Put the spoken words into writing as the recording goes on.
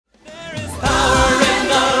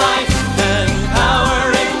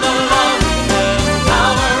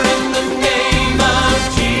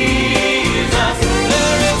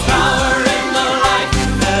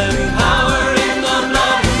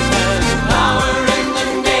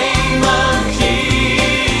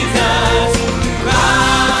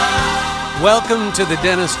Welcome to the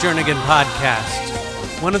Dennis Jernigan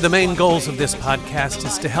Podcast. One of the main goals of this podcast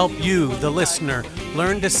is to help you, the listener,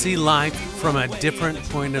 learn to see life from a different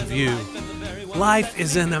point of view. Life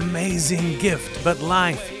is an amazing gift, but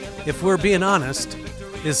life, if we're being honest,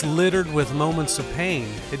 is littered with moments of pain.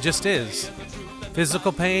 It just is.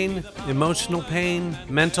 Physical pain, emotional pain,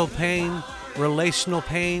 mental pain, relational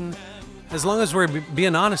pain. As long as we're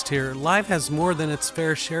being honest here, life has more than its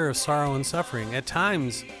fair share of sorrow and suffering. At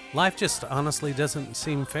times, life just honestly doesn't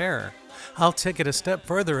seem fair. I'll take it a step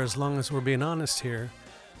further as long as we're being honest here.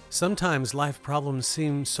 Sometimes life problems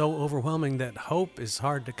seem so overwhelming that hope is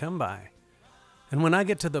hard to come by. And when I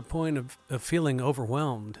get to the point of feeling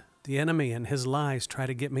overwhelmed, the enemy and his lies try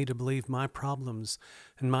to get me to believe my problems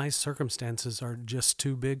and my circumstances are just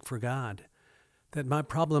too big for God. That my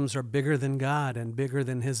problems are bigger than God and bigger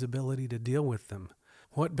than His ability to deal with them.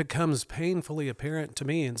 What becomes painfully apparent to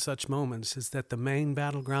me in such moments is that the main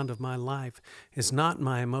battleground of my life is not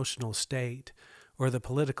my emotional state, or the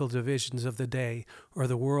political divisions of the day, or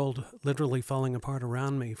the world literally falling apart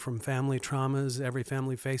around me, from family traumas every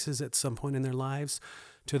family faces at some point in their lives,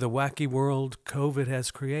 to the wacky world COVID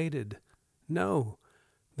has created. No,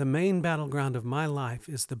 the main battleground of my life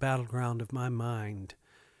is the battleground of my mind.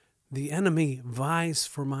 The enemy vies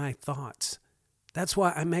for my thoughts. That's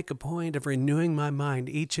why I make a point of renewing my mind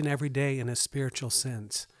each and every day in a spiritual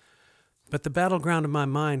sense. But the battleground of my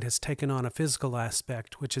mind has taken on a physical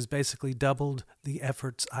aspect, which has basically doubled the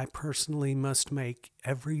efforts I personally must make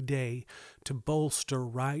every day to bolster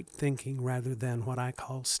right thinking rather than what I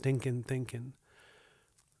call stinking thinking.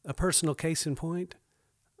 A personal case in point,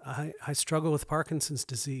 I struggle with Parkinson's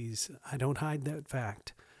disease. I don't hide that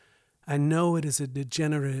fact. I know it is a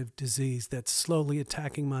degenerative disease that's slowly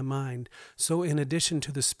attacking my mind. So in addition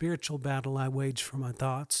to the spiritual battle I wage for my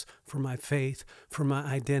thoughts, for my faith, for my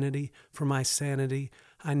identity, for my sanity,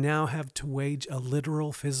 I now have to wage a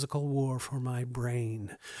literal physical war for my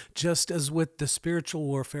brain. Just as with the spiritual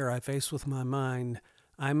warfare I face with my mind,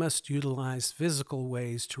 I must utilize physical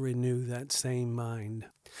ways to renew that same mind.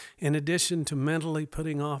 In addition to mentally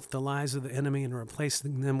putting off the lies of the enemy and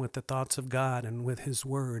replacing them with the thoughts of God and with His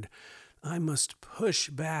Word, I must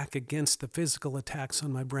push back against the physical attacks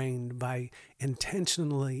on my brain by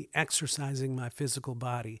intentionally exercising my physical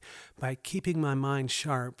body, by keeping my mind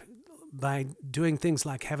sharp, by doing things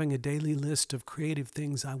like having a daily list of creative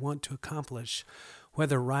things I want to accomplish,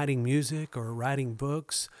 whether writing music or writing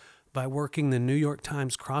books, by working the New York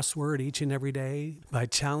Times crossword each and every day, by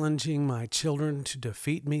challenging my children to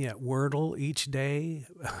defeat me at Wordle each day,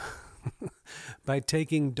 by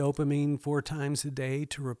taking dopamine 4 times a day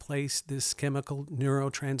to replace this chemical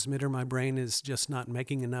neurotransmitter my brain is just not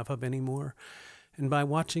making enough of anymore, and by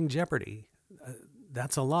watching Jeopardy.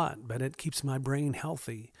 That's a lot, but it keeps my brain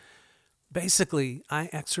healthy. Basically, I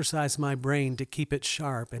exercise my brain to keep it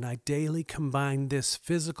sharp, and I daily combine this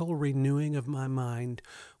physical renewing of my mind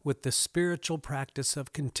with the spiritual practice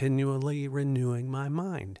of continually renewing my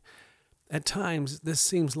mind. At times, this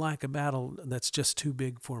seems like a battle that's just too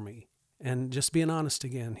big for me. And just being honest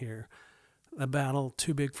again here, a battle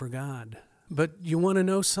too big for God. But you want to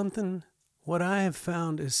know something? What I have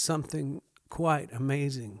found is something quite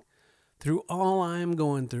amazing. Through all I am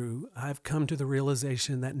going through, I've come to the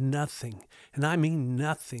realization that nothing, and I mean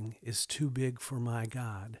nothing, is too big for my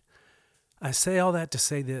God. I say all that to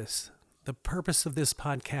say this. The purpose of this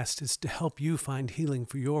podcast is to help you find healing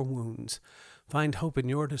for your wounds, find hope in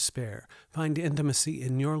your despair, find intimacy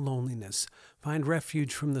in your loneliness, find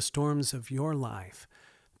refuge from the storms of your life.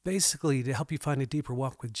 Basically, to help you find a deeper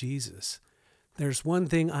walk with Jesus. There's one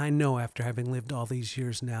thing I know after having lived all these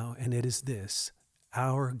years now, and it is this.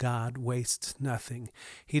 Our God wastes nothing.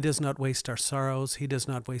 He does not waste our sorrows. He does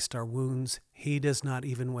not waste our wounds. He does not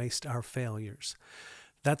even waste our failures.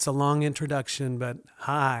 That's a long introduction, but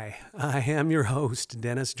hi, I am your host,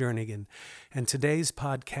 Dennis Jernigan, and today's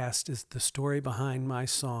podcast is the story behind my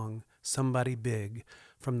song, Somebody Big,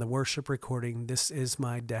 from the worship recording, This Is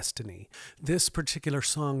My Destiny. This particular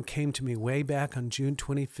song came to me way back on June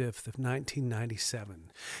 25th of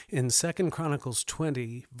 1997. In 2 Chronicles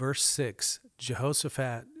 20, verse 6,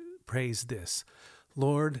 Jehoshaphat prays this,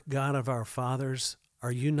 Lord, God of our fathers,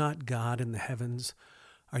 are you not God in the heavens?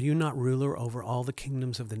 Are you not ruler over all the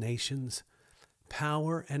kingdoms of the nations?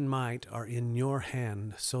 Power and might are in your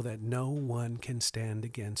hand so that no one can stand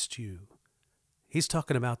against you. He's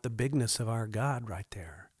talking about the bigness of our God right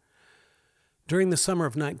there. During the summer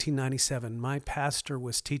of 1997, my pastor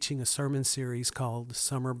was teaching a sermon series called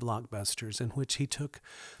Summer Blockbusters, in which he took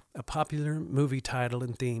a popular movie title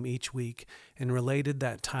and theme each week and related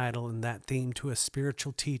that title and that theme to a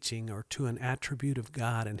spiritual teaching or to an attribute of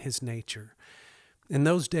God and His nature. In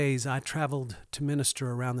those days, I traveled to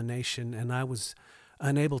minister around the nation, and I was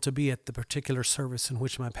unable to be at the particular service in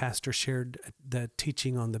which my pastor shared the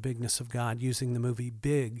teaching on the bigness of God using the movie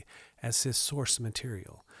Big as his source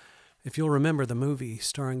material. If you'll remember the movie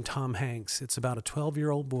starring Tom Hanks, it's about a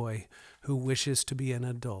 12-year-old boy who wishes to be an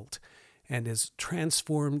adult and is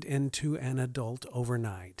transformed into an adult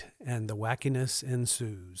overnight, and the wackiness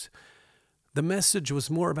ensues. The message was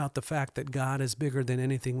more about the fact that God is bigger than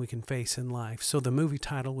anything we can face in life, so the movie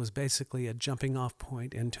title was basically a jumping-off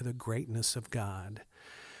point into the greatness of God.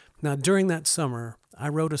 Now, during that summer, I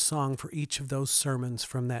wrote a song for each of those sermons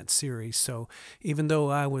from that series, so even though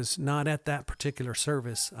I was not at that particular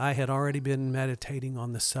service, I had already been meditating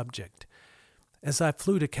on the subject. As I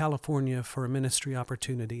flew to California for a ministry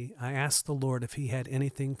opportunity, I asked the Lord if He had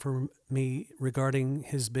anything for me regarding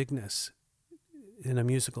His bigness in a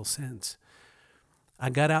musical sense. I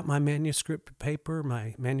got out my manuscript paper,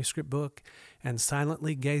 my manuscript book, and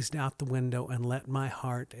silently gazed out the window and let my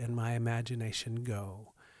heart and my imagination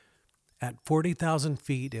go. At 40,000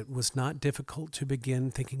 feet, it was not difficult to begin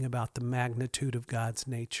thinking about the magnitude of God's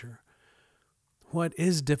nature. What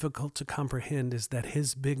is difficult to comprehend is that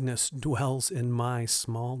His bigness dwells in my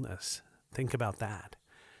smallness. Think about that.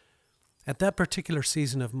 At that particular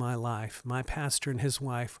season of my life, my pastor and his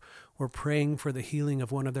wife were praying for the healing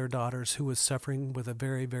of one of their daughters who was suffering with a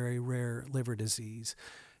very, very rare liver disease,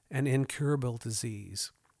 an incurable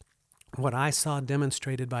disease. What I saw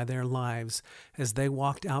demonstrated by their lives as they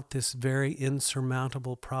walked out this very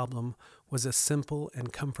insurmountable problem was a simple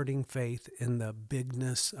and comforting faith in the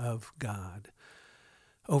bigness of God.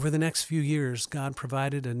 Over the next few years, God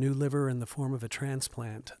provided a new liver in the form of a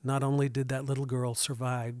transplant. Not only did that little girl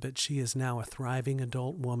survive, but she is now a thriving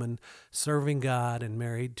adult woman, serving God and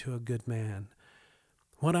married to a good man.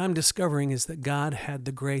 What I'm discovering is that God had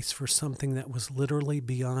the grace for something that was literally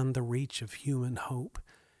beyond the reach of human hope,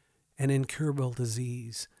 an incurable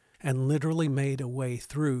disease, and literally made a way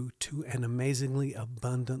through to an amazingly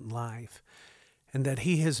abundant life, and that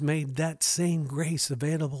He has made that same grace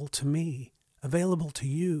available to me, available to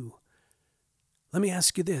you. Let me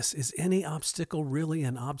ask you this, is any obstacle really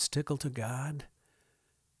an obstacle to God?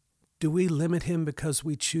 Do we limit Him because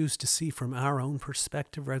we choose to see from our own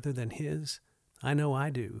perspective rather than His? I know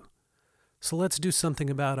I do. So let's do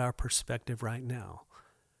something about our perspective right now.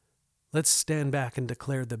 Let's stand back and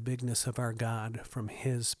declare the bigness of our God from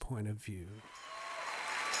His point of view.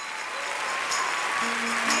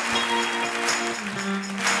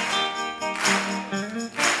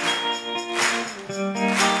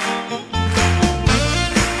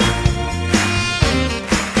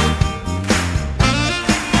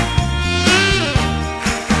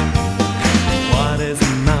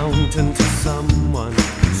 To someone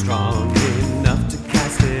strong enough to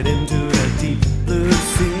cast it into the deep blue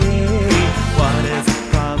sea. What is a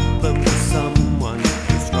problem to someone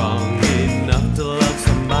who's strong enough to love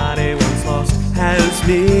somebody once lost as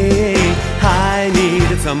me? I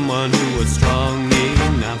needed someone who was strong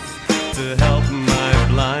enough to help my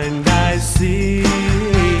blind eyes see,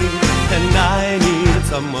 and I needed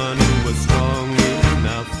someone who was strong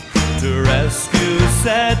enough to rescue,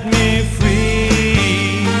 set me free.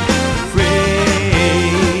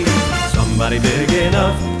 Somebody big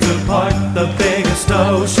enough to part the biggest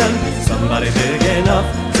ocean. Somebody big enough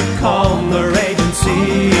to calm the raging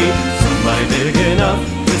sea. Somebody big enough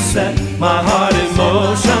to set my heart in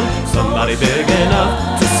motion. Somebody big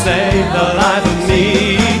enough to save the life of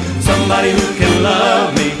me. Somebody who can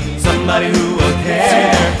love me. Somebody who will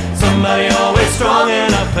care. Somebody always strong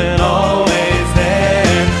enough and always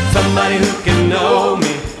there. Somebody who can know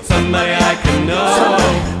me. Somebody I can know.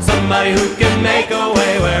 Somebody who can make a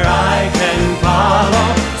way where I can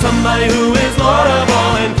follow. Somebody who is Lord of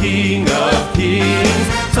all and King of kings.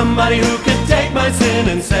 Somebody who can take my sin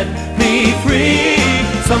and set me free.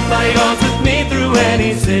 Somebody goes with me through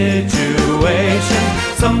any situation.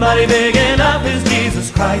 Somebody big enough is Jesus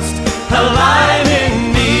Christ, alive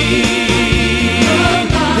in me.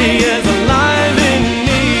 He is alive in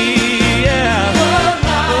me, yeah.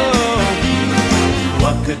 Oh.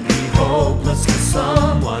 What could be hopeless to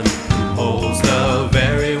someone who holds the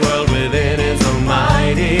very world within His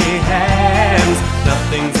almighty hands?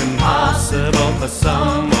 Nothing's impossible for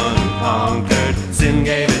someone who conquered sin,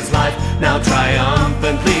 gave His life, now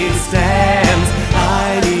triumphantly stands.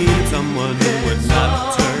 I need someone who would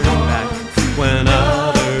not turn back when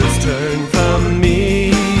others turn from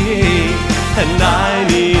me, and I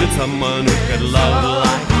need someone who could love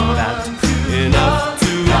like that, enough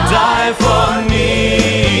to die for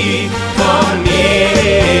me,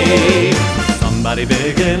 Somebody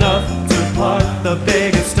big enough to part the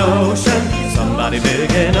biggest ocean. Somebody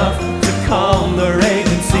big enough to calm the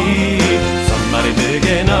raging sea. Somebody big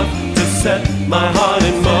enough to set my heart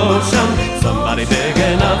in motion. Somebody big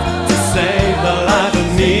enough to save the life of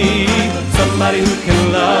me. Somebody who can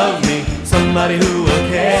love me. Somebody who will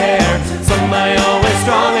care. Somebody always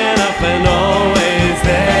strong enough and always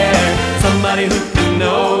there. Somebody who can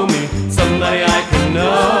know me. Somebody I can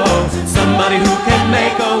know. Somebody who can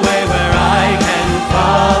make a way where I can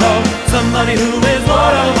follow. Somebody who is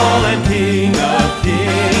Lord of all and King of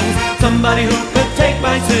kings. Somebody who could take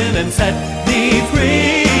my sin and set me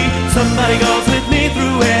free. Somebody goes with me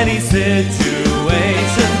through any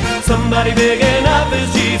situation. Somebody big enough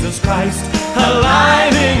is Jesus Christ,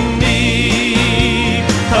 alive in me,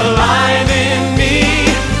 alive in me.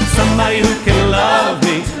 Somebody who can love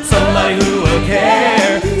me, somebody who will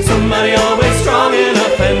care. Somebody always strong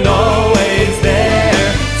enough and always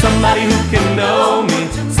there. Somebody who can know me,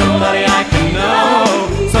 somebody I can know.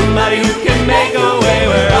 Somebody who can make a way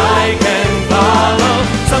where I can follow.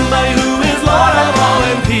 Somebody who is Lord of all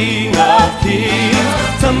and King of kings.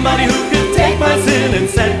 Somebody who could take my sin and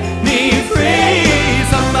set me free.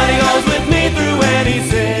 Somebody goes with me through any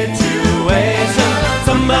situation.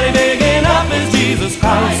 Somebody big enough is Jesus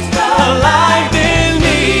Christ, alive in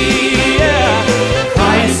me. Yeah.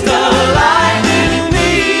 Christ alive in me.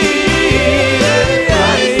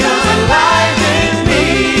 Christ alive in me.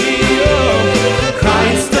 Oh.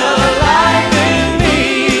 Christ alive in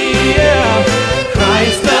me. Yeah.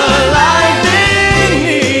 Christ alive in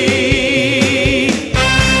me.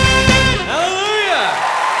 Hallelujah!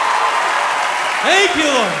 Thank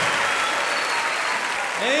you, Lord.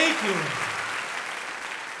 Thank you, Lord.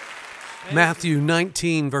 Matthew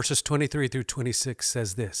 19, verses 23 through 26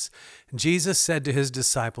 says this, Jesus said to his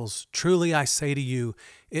disciples, "Truly I say to you,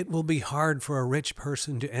 it will be hard for a rich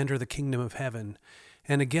person to enter the kingdom of heaven.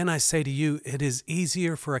 And again I say to you, it is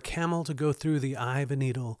easier for a camel to go through the eye of a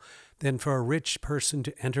needle than for a rich person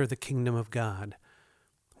to enter the kingdom of God."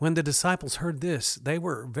 When the disciples heard this, they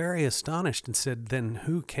were very astonished and said, "Then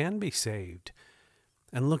who can be saved?"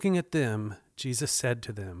 And looking at them, Jesus said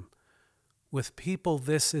to them, "With people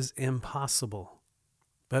this is impossible,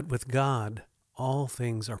 but with God all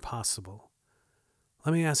things are possible."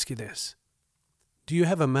 Let me ask you this. Do you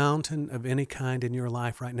have a mountain of any kind in your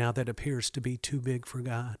life right now that appears to be too big for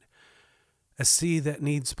God? A sea that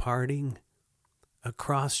needs parting? A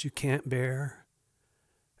cross you can't bear?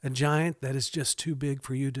 A giant that is just too big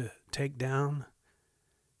for you to take down?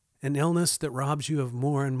 An illness that robs you of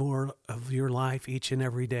more and more of your life each and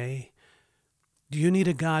every day? Do you need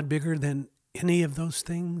a God bigger than any of those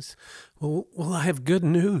things? Well, I have good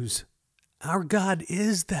news. Our God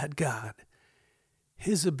is that God.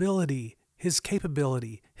 His ability, His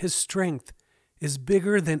capability, His strength is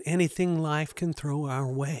bigger than anything life can throw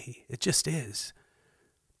our way. It just is.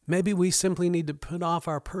 Maybe we simply need to put off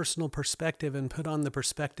our personal perspective and put on the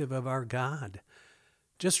perspective of our God.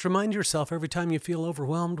 Just remind yourself every time you feel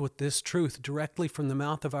overwhelmed with this truth directly from the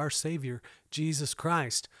mouth of our Savior, Jesus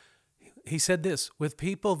Christ. He said this, "With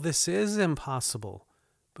people this is impossible,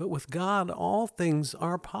 but with God all things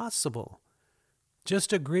are possible."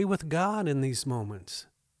 Just agree with God in these moments.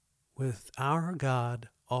 With our God,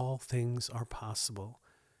 all things are possible.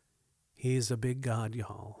 He is a big God,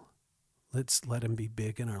 y'all. Let's let Him be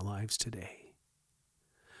big in our lives today.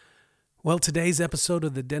 Well, today's episode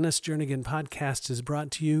of the Dennis Jernigan Podcast is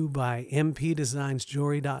brought to you by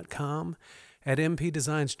mpdesignsjewelry.com. At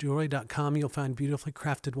mpdesignsjewelry.com, you'll find beautifully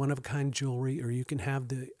crafted one-of-a-kind jewelry, or you can have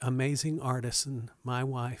the amazing artisan, my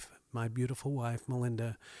wife, my beautiful wife,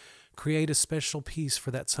 Melinda, create a special piece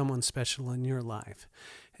for that someone special in your life.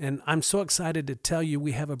 And I'm so excited to tell you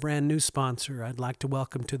we have a brand new sponsor I'd like to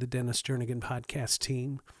welcome to the Dennis Jernigan Podcast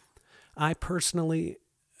team. I personally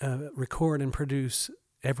record and produce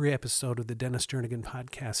every episode of the Dennis Jernigan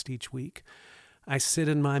Podcast each week. I sit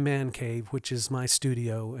in my man cave, which is my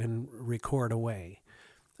studio, and record away.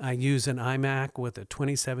 I use an iMac with a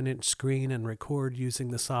 27-inch screen and record using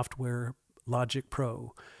the software Logic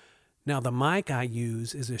Pro. Now, the mic I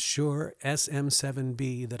use is a Shure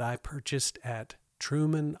SM7B that I purchased at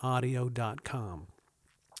TrumanAudio.com.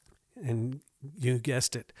 And you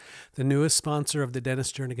guessed it, the newest sponsor of the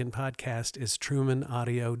Dennis Jernigan Podcast is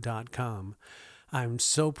TrumanAudio.com. I'm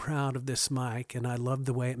so proud of this mic, and I love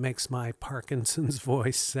the way it makes my Parkinson's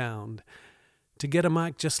voice sound. To get a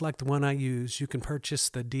mic just like the one I use, you can purchase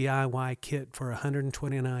the DIY kit for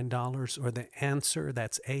 $129 or the Anser,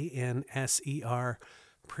 that's ANSER,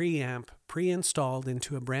 preamp, pre-installed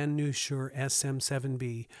into a brand new Shure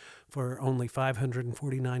SM7B for only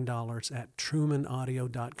 $549 at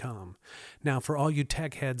TrumanAudio.com. Now, for all you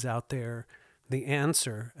tech heads out there, the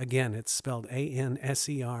Anser, again, it's spelled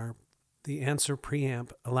ANSER, The Answer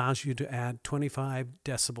preamp allows you to add 25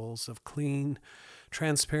 decibels of clean,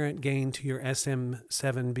 transparent gain to your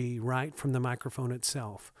SM7B right from the microphone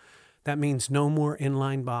itself. That means no more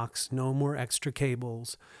inline box, no more extra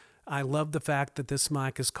cables. I love the fact that this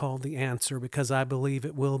mic is called The Answer because I believe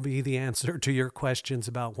it will be the answer to your questions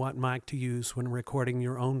about what mic to use when recording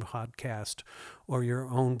your own podcast or your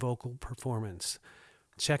own vocal performance.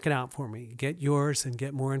 Check it out for me. Get yours and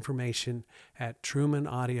get more information at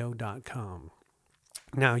trumanaudio.com.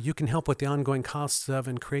 Now, you can help with the ongoing costs of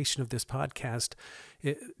and creation of this podcast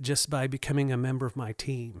just by becoming a member of my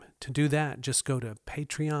team. To do that, just go to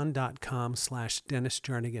patreon.com/Dennis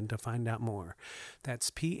Jernigan to find out more.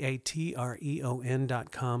 That's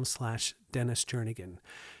patreon.com/Dennis Jernigan.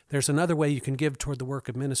 There's another way you can give toward the work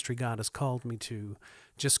of ministry God has called me to.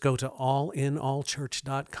 Just go to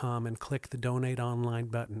allinallchurch.com and click the Donate Online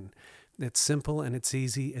button. It's simple and it's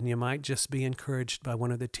easy, and you might just be encouraged by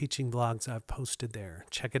one of the teaching blogs I've posted there.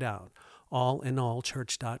 Check it out,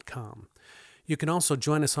 allinallchurch.com. You can also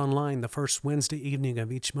join us online the first Wednesday evening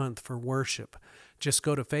of each month for worship. Just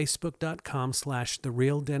go to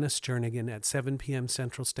facebook.com/TheRealDennisJernigan at 7 p.m.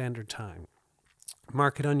 Central Standard Time.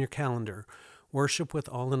 Mark it on your calendar. Worship with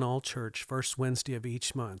All in All Church, first Wednesday of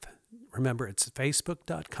each month. Remember, it's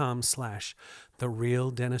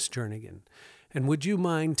facebook.com/TheRealDennisJernigan. And would you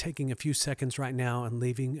mind taking a few seconds right now and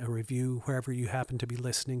leaving a review wherever you happen to be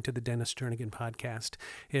listening to the Dennis Jernigan podcast?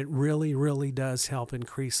 It really, really does help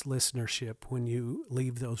increase listenership when you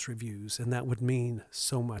leave those reviews, and that would mean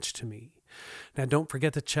so much to me. Now, don't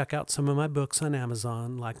forget to check out some of my books on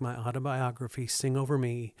Amazon, like my autobiography, Sing Over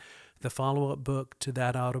Me, the follow-up book to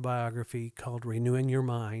that autobiography called Renewing Your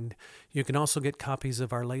Mind. You can also get copies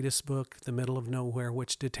of our latest book, The Middle of Nowhere,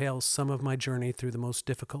 which details some of my journey through the most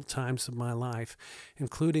difficult times of my life,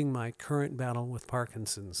 including my current battle with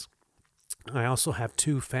Parkinson's. I also have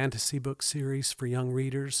 2 fantasy book series for young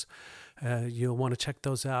readers. You'll want to check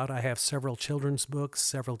those out. I have several children's books,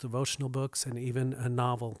 several devotional books, and even a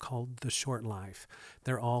novel called The Short Life.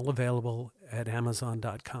 They're all available at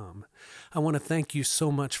Amazon.com. I want to thank you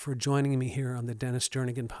so much for joining me here on the Dennis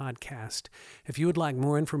Jernigan podcast. If you would like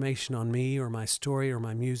more information on me or my story or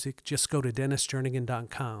my music, just go to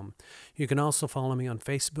DennisJernigan.com. You can also follow me on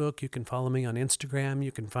Facebook. You can follow me on Instagram.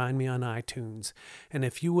 You can find me on iTunes. And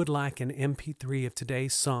if you would like an MP3 of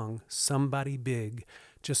today's song, Somebody Big,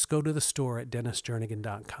 just go to the store at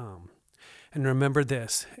DennisJernigan.com. And remember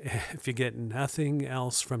this, if you get nothing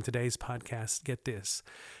else from today's podcast, get this.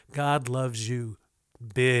 God loves you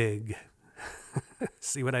big.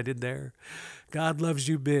 See what I did there? God loves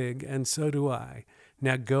you big, and so do I.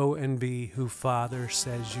 Now go and be who Father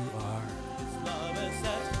says you are.